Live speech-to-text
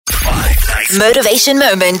Motivation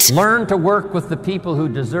moment. Learn to work with the people who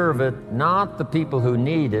deserve it, not the people who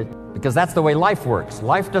need it, because that's the way life works.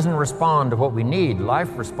 Life doesn't respond to what we need. Life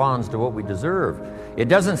responds to what we deserve. It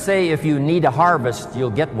doesn't say if you need a harvest, you'll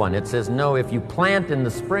get one. It says, no, if you plant in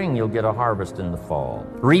the spring, you'll get a harvest in the fall.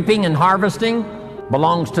 Reaping and harvesting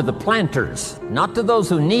belongs to the planters, not to those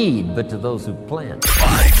who need, but to those who plant.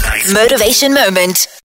 Motivation moment.